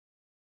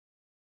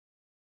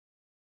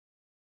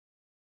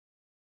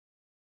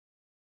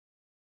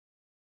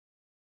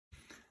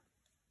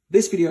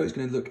This video is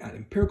going to look at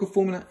empirical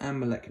formula and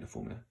molecular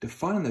formula,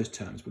 defining those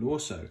terms, but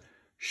also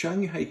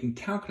showing you how you can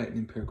calculate an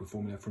empirical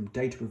formula from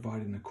data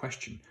provided in a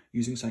question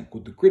using something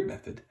called the grid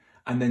method,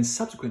 and then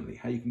subsequently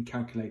how you can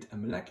calculate a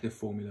molecular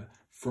formula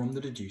from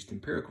the deduced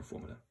empirical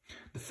formula.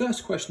 The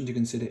first question to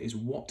consider is,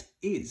 what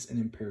is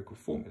an empirical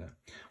formula?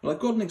 Well,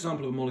 I've got an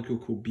example of a molecule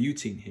called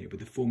butene here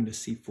with the formula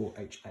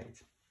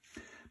C4H8.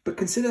 But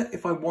consider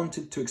if I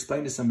wanted to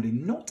explain to somebody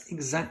not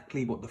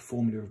exactly what the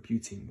formula of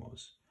butene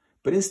was,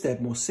 but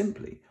instead, more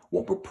simply,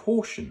 what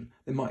proportion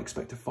they might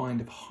expect to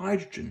find of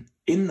hydrogen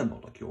in the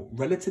molecule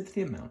relative to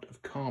the amount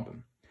of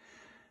carbon,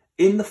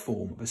 in the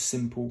form of a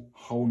simple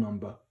whole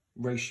number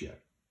ratio.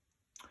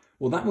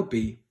 Well, that would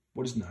be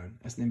what is known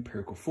as an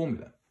empirical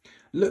formula.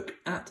 Look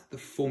at the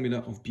formula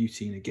of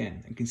butene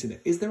again and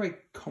consider, is there a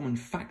common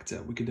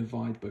factor we could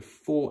divide both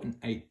 4 and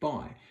 8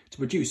 by to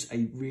produce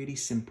a really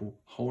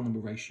simple whole number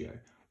ratio?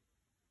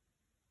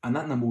 And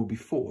that number will be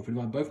 4. If we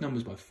divide both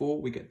numbers by 4,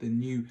 we get the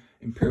new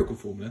empirical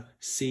formula,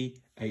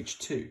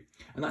 CH2.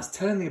 And that's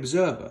telling the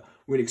observer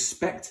we'd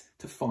expect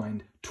to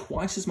find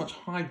twice as much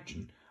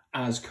hydrogen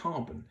as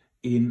carbon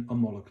in a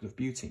molecule of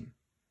butene.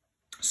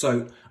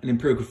 So an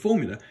empirical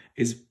formula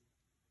is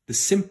the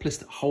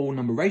simplest whole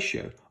number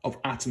ratio of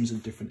atoms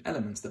of different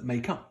elements that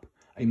make up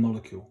a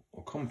molecule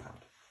or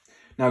compound.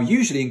 Now,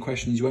 usually in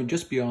questions, you won't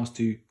just be asked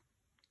to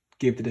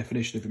give the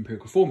definition of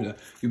empirical formula,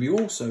 you'll be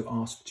also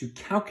asked to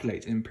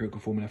calculate an empirical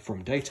formula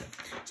from data.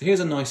 So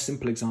here's a nice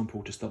simple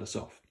example to start us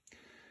off.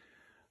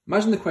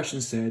 Imagine the question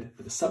said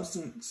that the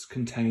substance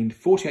contained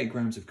 48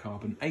 grams of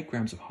carbon, 8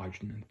 grams of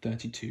hydrogen and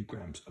 32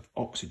 grams of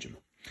oxygen.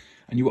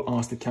 And you were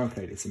asked to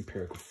calculate its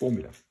empirical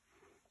formula.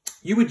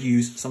 You would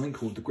use something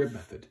called the grid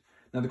method.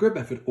 Now the grid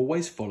method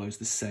always follows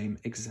the same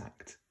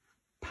exact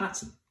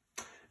pattern.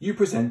 You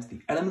present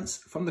the elements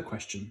from the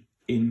question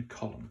in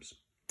columns.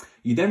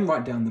 You then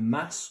write down the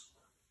mass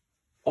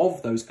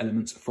of those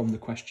elements from the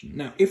question.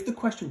 Now, if the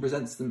question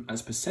presents them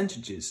as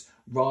percentages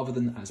rather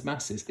than as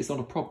masses, it's not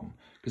a problem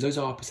because those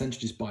are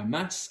percentages by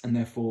mass and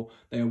therefore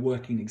they are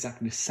working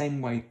exactly the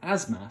same way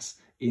as mass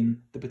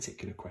in the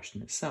particular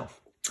question itself.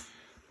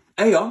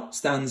 AR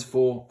stands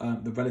for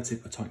the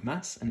relative atomic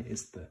mass, and it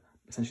is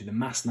essentially the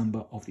mass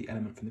number of the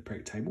element from the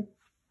periodic table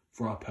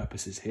for our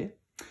purposes here.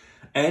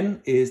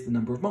 N is the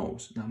number of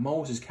moles. Now,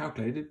 moles is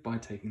calculated by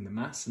taking the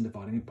mass and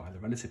dividing it by the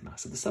relative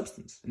mass of the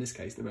substance, in this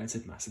case, the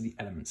relative mass of the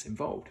elements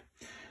involved.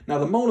 Now,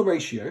 the molar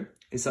ratio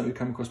is something we've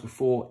come across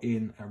before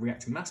in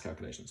reacting mass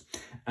calculations.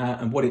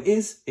 And what it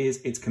is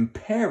it's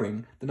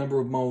comparing the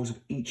number of moles of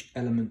each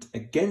element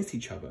against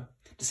each other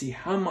to see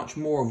how much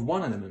more of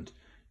one element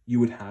you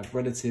would have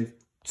relative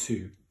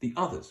to the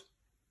others.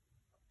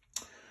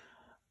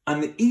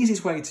 And the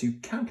easiest way to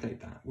calculate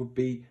that would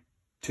be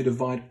to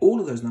divide all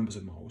of those numbers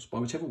of moles by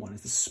whichever one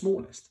is the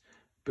smallest,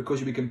 because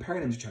you'll be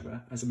comparing them to each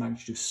other as a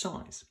magnitude of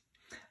size.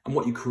 And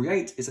what you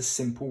create is a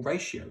simple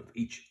ratio of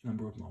each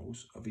number of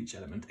moles of each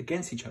element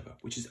against each other,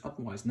 which is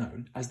otherwise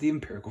known as the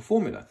empirical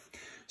formula.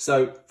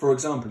 So, for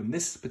example, in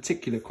this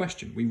particular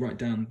question, we write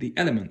down the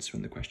elements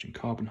from the question,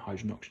 carbon,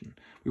 hydrogen, oxygen.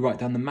 We write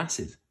down the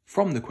masses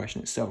from the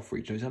question itself for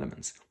each of those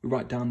elements. We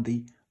write down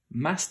the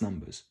mass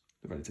numbers,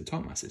 the relative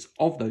atomic masses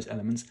of those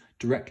elements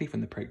directly from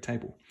the periodic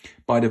table.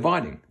 By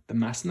dividing the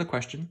mass in the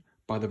question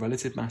by the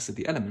relative mass of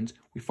the element,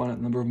 we find out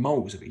the number of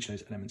moles of each of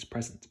those elements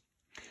present.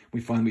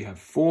 We find we have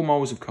 4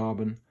 moles of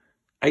carbon,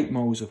 8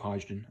 moles of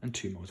hydrogen and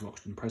 2 moles of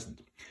oxygen present.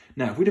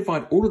 Now, if we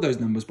divide all of those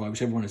numbers by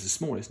whichever one is the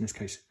smallest, in this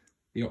case,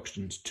 the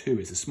oxygen's 2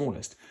 is the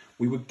smallest,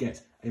 we would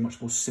get a much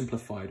more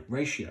simplified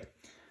ratio.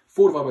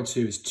 4 divided by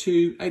 2 is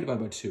 2, 8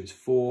 divided by 2 is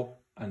 4,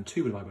 and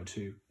 2 divided by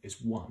 2 is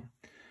 1.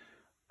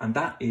 And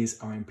that is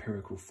our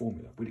empirical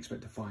formula. We'd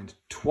expect to find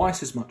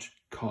twice as much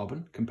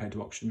carbon compared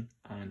to oxygen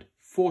and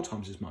 4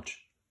 times as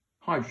much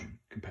hydrogen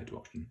compared to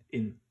oxygen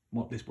in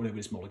whatever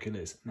this molecule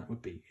is. And that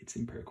would be its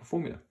empirical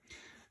formula.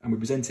 And we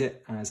present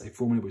it as a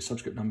formula with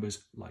subscript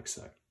numbers like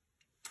so.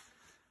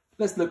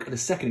 Let's look at a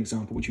second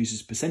example which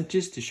uses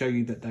percentages to show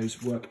you that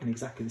those work in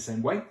exactly the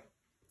same way.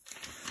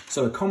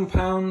 So a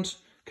compound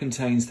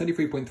contains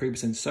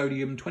 33.3%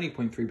 sodium,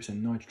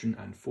 20.3% nitrogen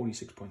and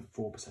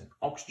 46.4%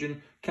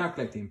 oxygen.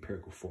 Calculate the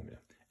empirical formula.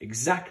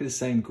 Exactly the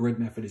same grid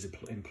method is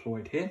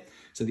employed here.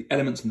 So the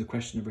elements in the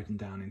question are written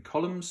down in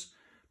columns.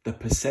 The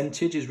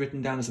percentage is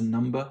written down as a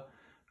number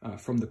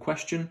from the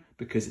question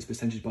because it's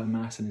percentage by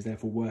mass and is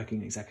therefore working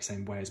in exactly the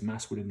same way as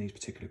mass would in these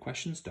particular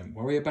questions. Don't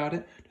worry about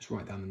it, just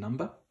write down the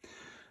number.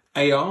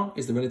 AR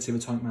is the relative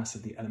atomic mass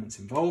of the elements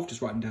involved,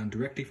 just write them down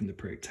directly from the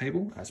periodic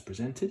table as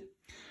presented.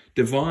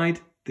 Divide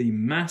the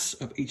mass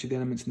of each of the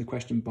elements in the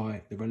question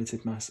by the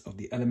relative mass of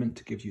the element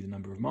to give you the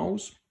number of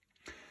moles.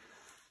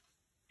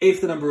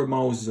 If the number of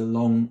moles is a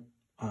long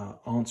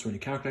answer in your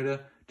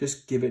calculator,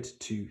 just give it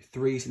to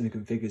 3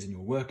 significant figures in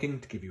your working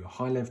to give you a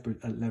high level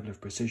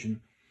of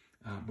precision,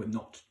 but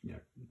not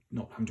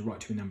having to write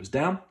 2 numbers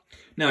down.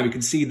 Now we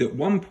can see that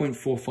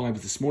 1.45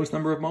 is the smallest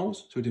number of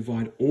moles, so we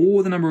divide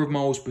all the number of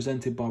moles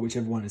presented by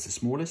whichever one is the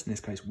smallest, in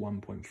this case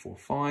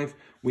 1.45.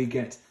 We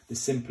get the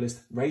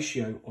simplest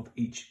ratio of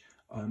each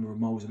number of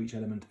moles of each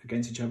element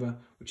against each other,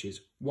 which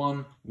is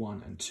 1,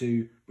 1, and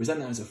 2. Present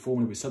that as a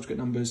formula with subscript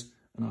numbers,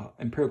 and our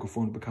empirical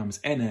formula becomes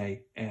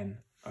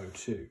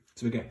NaNO2.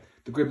 So again,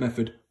 the grid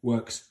method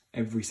works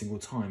every single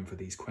time for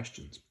these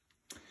questions.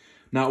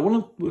 Now, I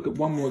want to look at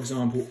one more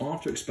example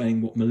after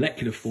explaining what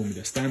molecular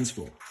formula stands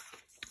for.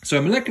 So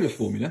a molecular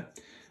formula,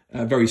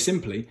 very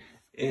simply,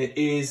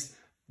 is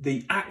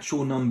the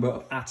actual number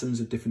of atoms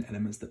of different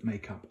elements that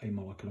make up a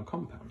molecular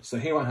compound. So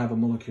here I have a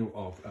molecule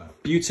of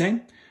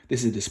butane.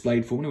 This is a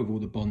displayed formula with all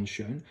the bonds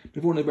shown. But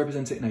if I want to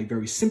represent it in a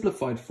very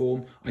simplified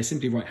form, I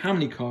simply write how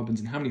many carbons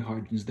and how many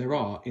hydrogens there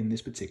are in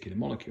this particular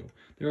molecule.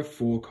 There are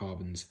 4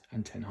 carbons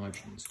and 10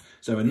 hydrogens.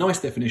 So a nice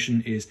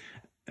definition is,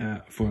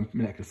 for a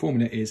molecular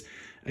formula, is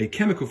a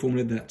chemical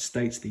formula that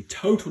states the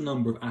total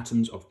number of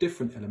atoms of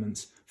different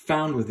elements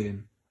found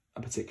within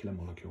a particular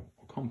molecule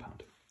or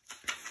compound.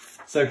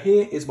 So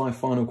here is my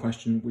final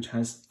question, which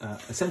has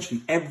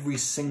essentially every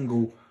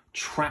single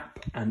trap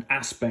and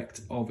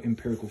aspect of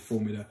empirical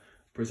formula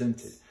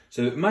presented.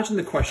 So imagine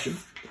the question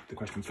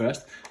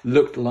first,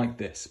 looked like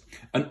this.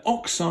 An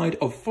oxide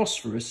of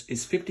phosphorus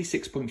is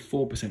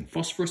 56.4%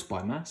 phosphorus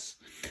by mass,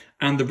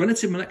 and the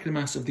relative molecular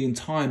mass of the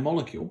entire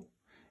molecule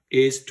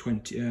is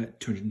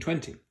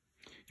 220.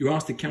 You're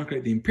asked to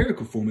calculate the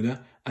empirical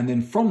formula, and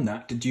then from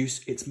that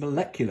deduce its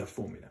molecular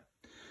formula.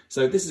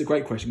 So this is a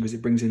great question because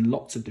it brings in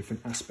lots of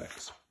different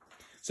aspects.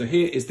 So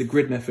here is the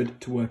grid method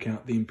to work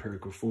out the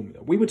empirical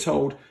formula. We were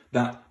told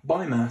that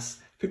by mass,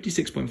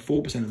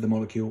 56.4% of the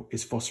molecule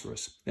is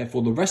phosphorus.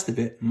 Therefore, the rest of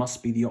it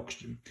must be the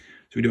oxygen.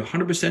 So we do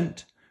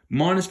 100%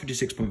 minus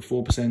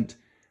 56.4%.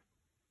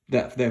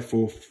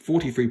 Therefore,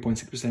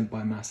 43.6%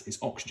 by mass is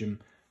oxygen.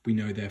 We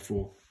know,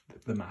 therefore,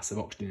 the mass of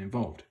oxygen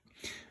involved.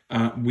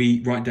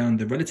 We write down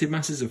the relative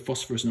masses of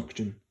phosphorus and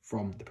oxygen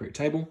from the periodic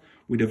table.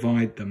 We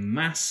divide the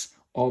mass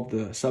of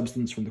the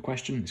substance from the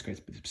question, in this case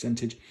the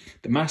percentage.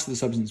 The mass of the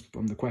substance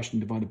from the question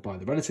divided by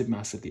the relative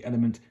mass of the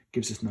element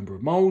gives us the number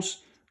of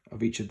moles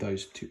of each of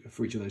those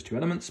for each of those two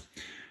elements.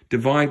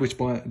 Divide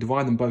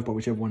them both by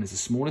whichever one is the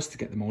smallest to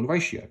get the molar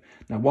ratio.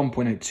 Now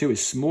 1.82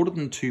 is smaller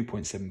than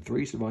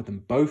 2.73, so divide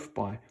them both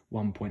by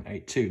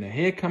 1.82. Now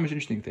here comes an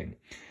interesting thing.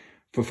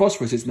 For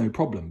phosphorus it's no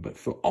problem, but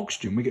for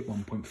oxygen we get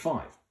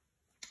 1.5.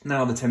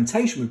 Now the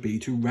temptation would be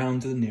to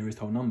round to the nearest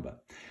whole number.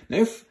 Now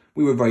if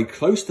we were very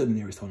close to the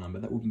nearest whole number,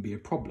 that wouldn't be a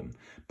problem.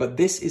 But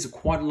this is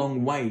quite a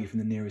long way from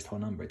the nearest whole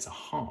number. It's a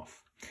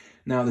half.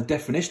 Now, the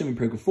definition of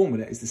empirical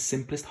formula is the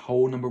simplest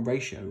whole number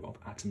ratio of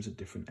atoms of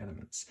different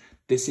elements.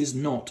 This is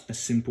not a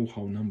simple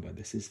whole number.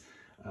 This is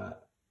a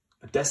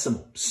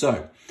decimal.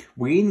 So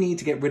we need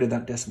to get rid of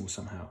that decimal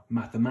somehow,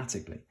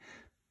 mathematically.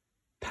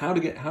 Can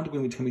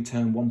we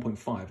turn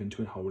 1.5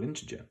 into a whole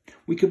integer?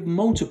 We could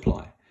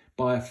multiply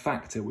by a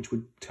factor which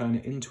would turn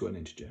it into an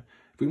integer.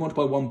 If we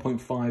multiply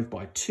 1.5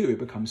 by 2, it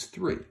becomes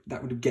 3.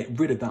 That would get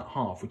rid of that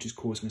half, which is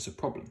causing us a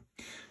problem.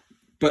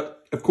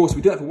 But, of course,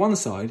 we do that for one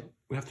side,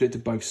 we have to do it to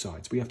both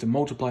sides. We have to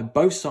multiply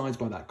both sides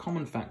by that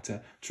common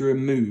factor to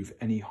remove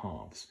any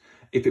halves.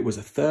 If it was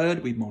a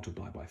third, we'd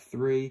multiply by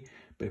 3.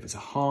 But if it's a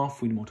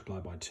half, we'd multiply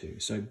by 2.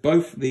 So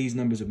both these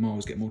numbers of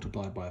moles get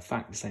multiplied by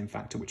the same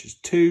factor, which is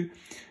 2.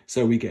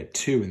 So we get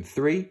 2 and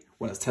 3.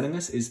 What that's telling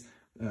us is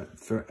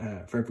for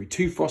every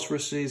 2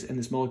 phosphoruses in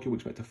this molecule, we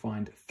expect to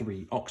find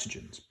 3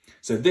 oxygens.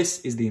 So this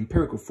is the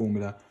empirical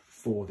formula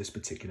for this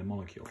particular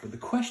molecule. But the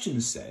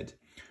question said,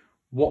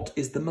 what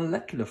is the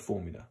molecular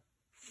formula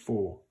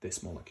for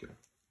this molecule?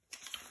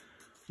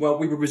 Well,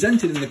 we were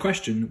presented in the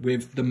question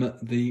with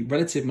the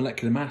relative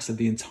molecular mass of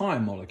the entire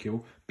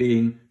molecule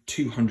being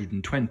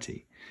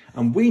 220.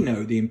 And we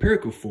know the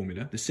empirical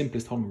formula, the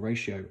simplest whole number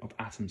ratio of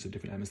atoms of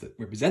different elements that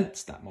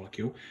represents that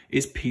molecule,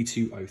 is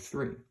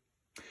P2O3.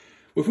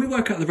 Well, if we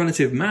work out the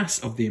relative mass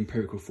of the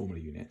empirical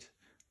formula unit,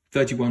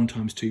 31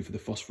 times 2 for the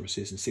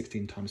phosphoruses and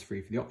 16 times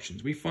 3 for the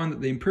oxygens, we find that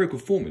the empirical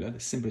formula, the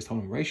simplest whole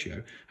number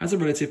ratio, has a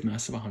relative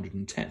mass of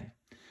 110.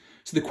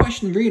 So the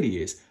question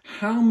really is,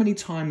 how many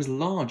times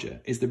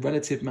larger is the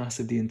relative mass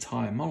of the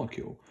entire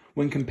molecule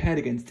when compared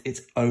against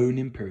its own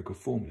empirical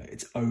formula,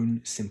 its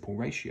own simple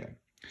ratio?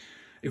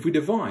 If we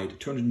divide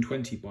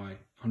 220 by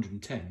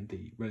 110,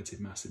 the relative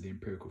mass of the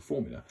empirical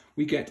formula,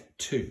 we get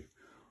 2.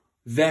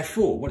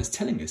 Therefore, what it's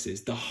telling us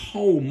is the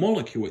whole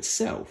molecule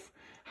itself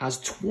has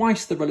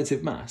twice the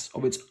relative mass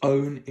of its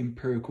own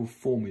empirical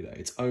formula,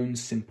 its own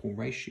simple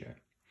ratio.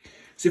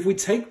 So if we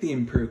take the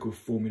empirical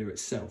formula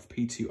itself,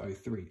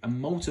 P2O3, and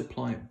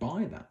multiply it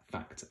by that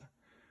factor,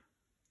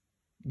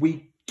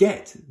 we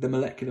get the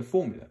molecular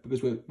formula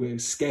because we're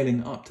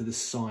scaling up to the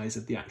size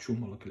of the actual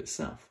molecule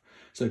itself.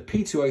 So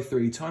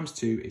P2O3 times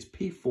 2 is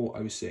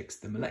P4O6,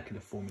 the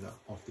molecular formula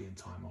of the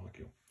entire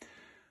molecule.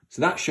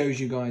 So that shows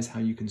you guys how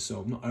you can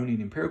solve not only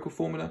an empirical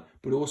formula,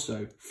 but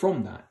also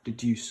from that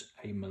deduce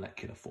a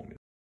molecular formula.